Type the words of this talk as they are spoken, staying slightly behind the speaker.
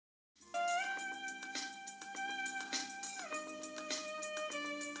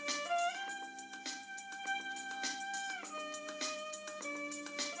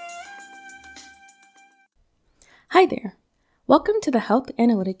Hi there. Welcome to the Health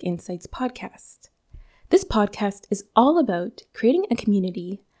Analytic Insights podcast. This podcast is all about creating a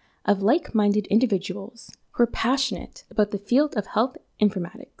community of like-minded individuals who are passionate about the field of health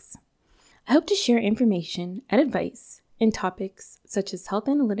informatics. I hope to share information and advice in topics such as health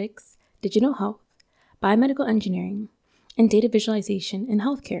analytics, digital health, biomedical engineering, and data visualization in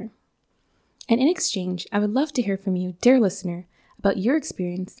healthcare. And in exchange, I would love to hear from you, dear listener, about your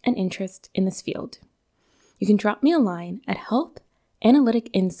experience and interest in this field. You can drop me a line at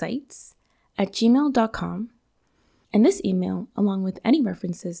healthanalyticinsights@gmail.com, and this email, along with any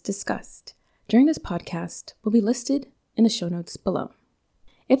references discussed during this podcast, will be listed in the show notes below.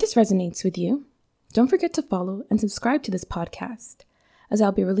 If this resonates with you, don't forget to follow and subscribe to this podcast, as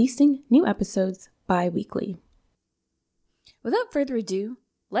I'll be releasing new episodes bi-weekly. Without further ado,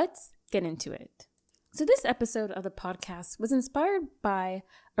 let's get into it. So this episode of the podcast was inspired by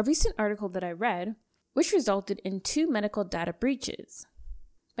a recent article that I read, which resulted in 2 medical data breaches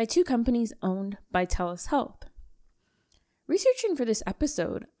by 2 companies owned by TELUS Health. Researching for this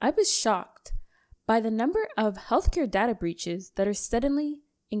episode, I was shocked by the number of healthcare data breaches that are steadily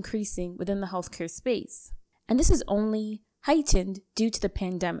increasing within the healthcare space. And this is only heightened due to the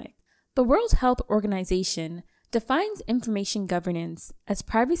pandemic. The World Health Organization defines information governance as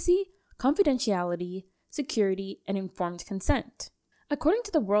privacy, confidentiality, security, and informed consent. According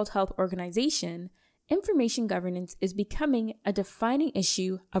to the World Health Organization, information governance is becoming a defining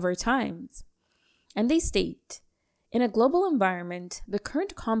issue of our times. And they state, in a global environment, the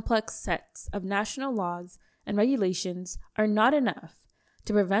current complex sets of national laws and regulations are not enough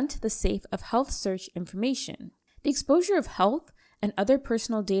to prevent the safe of health search information, the exposure of health and other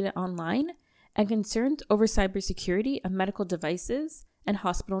personal data online, and concerns over cybersecurity of medical devices and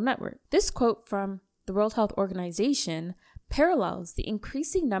hospital networks. This quote from the World Health Organization parallels the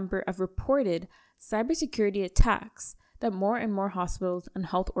increasing number of reported cybersecurity attacks that more and more hospitals and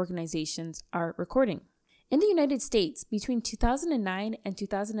health organizations are recording. In the United States, between 2009 and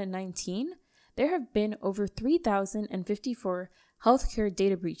 2019, there have been over 3,054 healthcare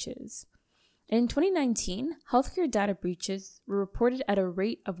data breaches. And in 2019, healthcare data breaches were reported at a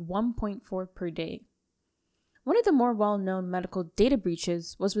rate of 1.4 per day. One of the more well-known medical data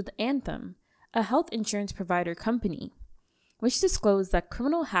breaches was with Anthem, a health insurance provider company, which disclosed that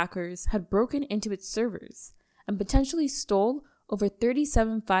criminal hackers had broken into its servers and potentially stole over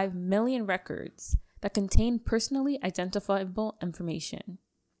 37.5 million records that contained personally identifiable information.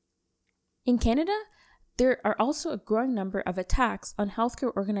 In Canada, there are also a growing number of attacks on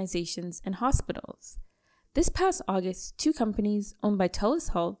healthcare organizations and hospitals. This past August, 2 companies owned by TELUS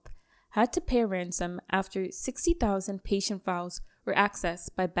Health had to pay a ransom after 60,000 patient files were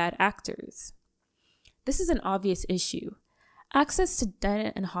accessed by bad actors. This is an obvious issue. Access to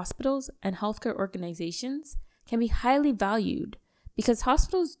data in hospitals and healthcare organizations can be highly valued because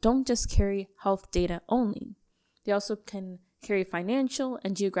hospitals don't just carry health data only. They also can carry financial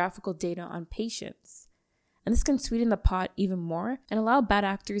and geographical data on patients. And this can sweeten the pot even more and allow bad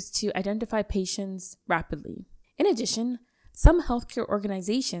actors to identify patients rapidly. In addition, some healthcare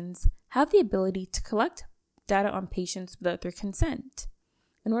organizations have the ability to collect data on patients without their consent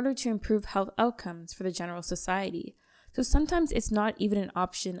in order to improve health outcomes for the general society. So sometimes it's not even an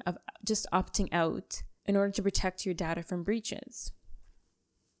option of just opting out in order to protect your data from breaches.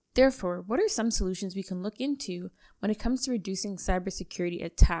 Therefore, what are some solutions we can look into when it comes to reducing cybersecurity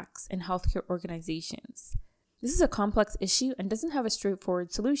attacks in healthcare organizations? This is a complex issue and doesn't have a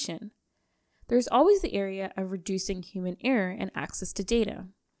straightforward solution. There is always the area of reducing human error and access to data.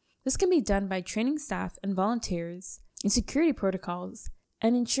 This can be done by training staff and volunteers in security protocols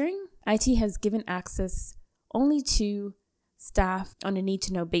and ensuring IT has given access only to staff on a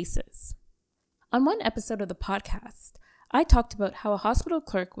need-to-know basis. On one episode of the podcast, I talked about how a hospital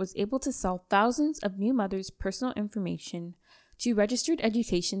clerk was able to sell thousands of new mothers' personal information to registered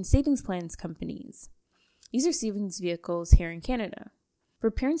education savings plans companies. These are savings vehicles here in Canada for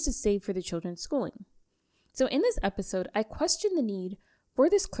parents to save for their children's schooling. So in this episode, I questioned the need for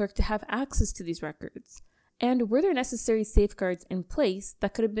this clerk to have access to these records, and were there necessary safeguards in place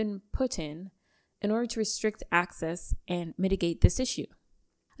that could have been put in order to restrict access and mitigate this issue.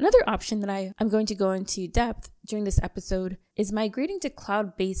 Another option that I'm going to go into depth during this episode is migrating to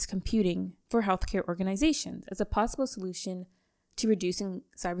cloud-based computing for healthcare organizations as a possible solution to reducing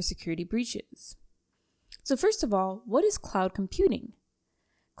cybersecurity breaches. So first of all, what is cloud computing?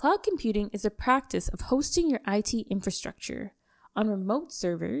 Cloud computing is a practice of hosting your IT infrastructure on remote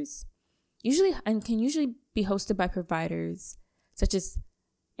servers, can usually be hosted by providers such as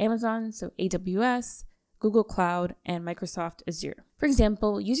Amazon, so AWS, Google Cloud, and Microsoft Azure. For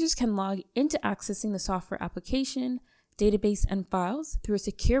example, users can log into accessing the software application, database, and files through a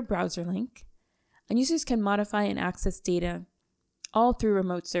secure browser link, and users can modify and access data all through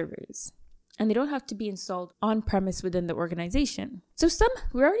remote servers. And they don't have to be installed on-premise within the organization. So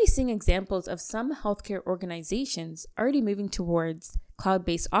we're already seeing examples of some healthcare organizations already moving towards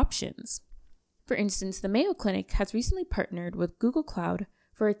cloud-based options. For instance, the Mayo Clinic has recently partnered with Google Cloud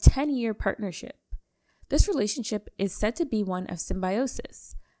for a 10-year partnership. This relationship is said to be one of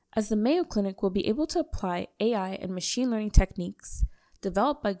symbiosis, as the Mayo Clinic will be able to apply AI and machine learning techniques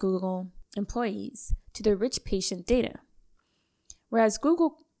developed by Google employees to their rich patient data, whereas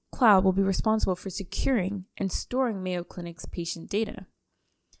Google Cloud will be responsible for securing and storing Mayo Clinic's patient data.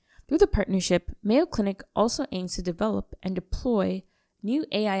 Through the partnership, Mayo Clinic also aims to develop and deploy new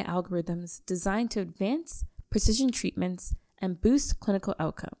AI algorithms designed to advance precision treatments and boost clinical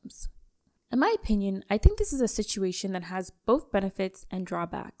outcomes. In my opinion, I think this is a situation that has both benefits and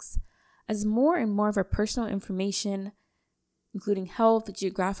drawbacks, as more and more of our personal information, including health,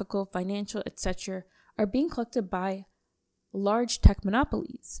 geographical, financial, etc., are being collected by large tech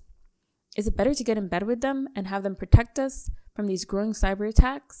monopolies. Is it better to get in bed with them and have them protect us from these growing cyber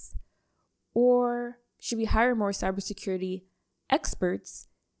attacks? Or should we hire more cybersecurity experts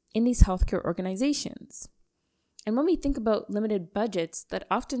in these healthcare organizations? And when we think about limited budgets that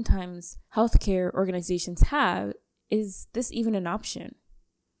oftentimes healthcare organizations have, is this even an option?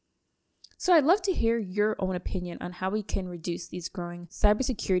 So I'd love to hear your own opinion on how we can reduce these growing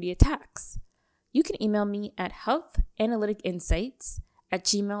cybersecurity attacks. You can email me at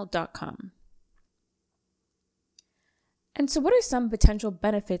healthanalyticinsights@gmail.com. And so what are some potential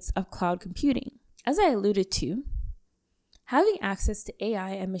benefits of cloud computing? As I alluded to, having access to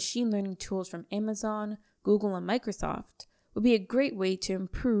AI and machine learning tools from Amazon, Google, and Microsoft would be a great way to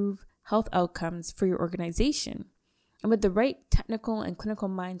improve health outcomes for your organization. And with the right technical and clinical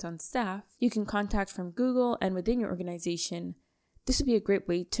minds on staff you can contact from Google and within your organization, this would be a great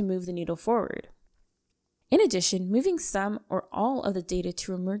way to move the needle forward. In addition, moving some or all of the data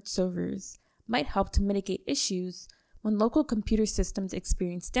to remote servers might help to mitigate issues when local computer systems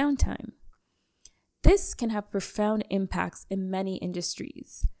experience downtime. This can have profound impacts in many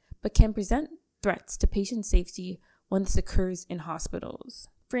industries, but can present threats to patient safety when this occurs in hospitals.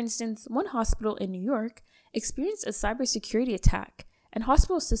 For instance, one hospital in New York experienced a cybersecurity attack, and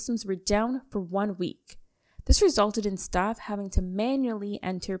hospital systems were down for 1 week. This resulted in staff having to manually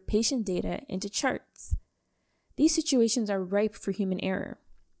enter patient data into charts. These situations are ripe for human error,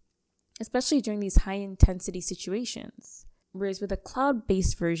 especially during these high-intensity situations. Whereas with a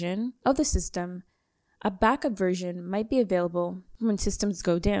cloud-based version of the system, a backup version might be available when systems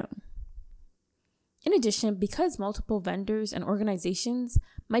go down. In addition, because multiple vendors and organizations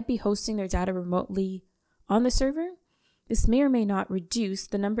might be hosting their data remotely on the server, this may or may not reduce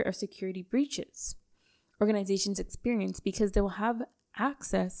the number of security breaches organizations experience because they will have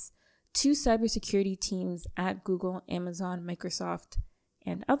access to cybersecurity teams at Google, Amazon, Microsoft,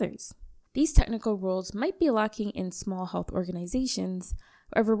 and others. These technical roles might be lacking in small health organizations.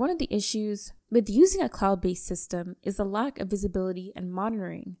 However, one of the issues with using a cloud-based system is the lack of visibility and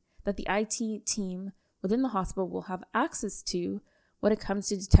monitoring that the IT team within the hospital will have access to when it comes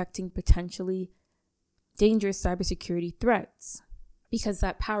to detecting potentially dangerous cybersecurity threats, because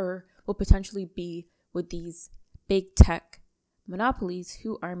that power will potentially be with these big tech monopolies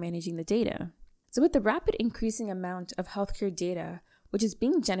who are managing the data. So with the rapid increasing amount of healthcare data, which is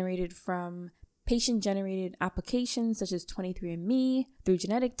being generated from patient-generated applications such as 23andMe, through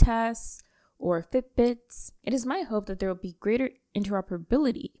genetic tests, or Fitbits, it is my hope that there will be greater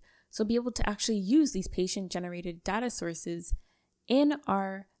interoperability, so we'll be able to actually use these patient-generated data sources in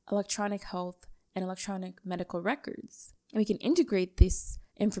our electronic health and electronic medical records. And we can integrate this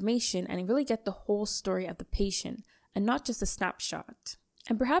information and really get the whole story of the patient and not just a snapshot.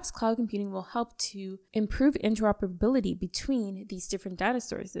 And perhaps cloud computing will help to improve interoperability between these different data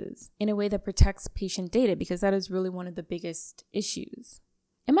sources in a way that protects patient data, because that is really one of the biggest issues.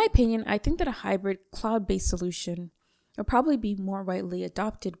 In my opinion, I think that a hybrid cloud-based solution will probably be more widely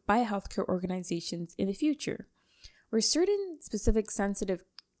adopted by healthcare organizations in the future, where certain specific sensitive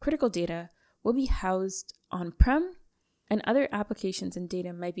critical data will be housed on-prem and other applications and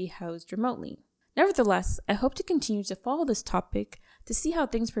data might be housed remotely. Nevertheless, I hope to continue to follow this topic to see how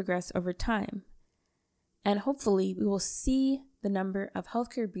things progress over time. And hopefully, we will see the number of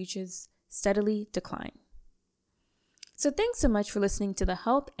healthcare breaches steadily decline. So thanks so much for listening to the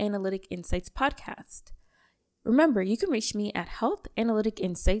Health Analytic Insights podcast. Remember, you can reach me at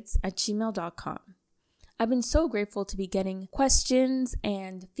healthanalyticinsights@gmail.com. I've been so grateful to be getting questions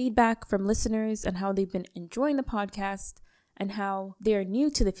and feedback from listeners and how they've been enjoying the podcast and how they are new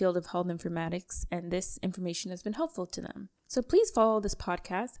to the field of health informatics and this information has been helpful to them. So please follow this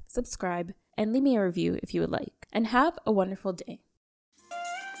podcast, subscribe, and leave me a review if you would like. And have a wonderful day.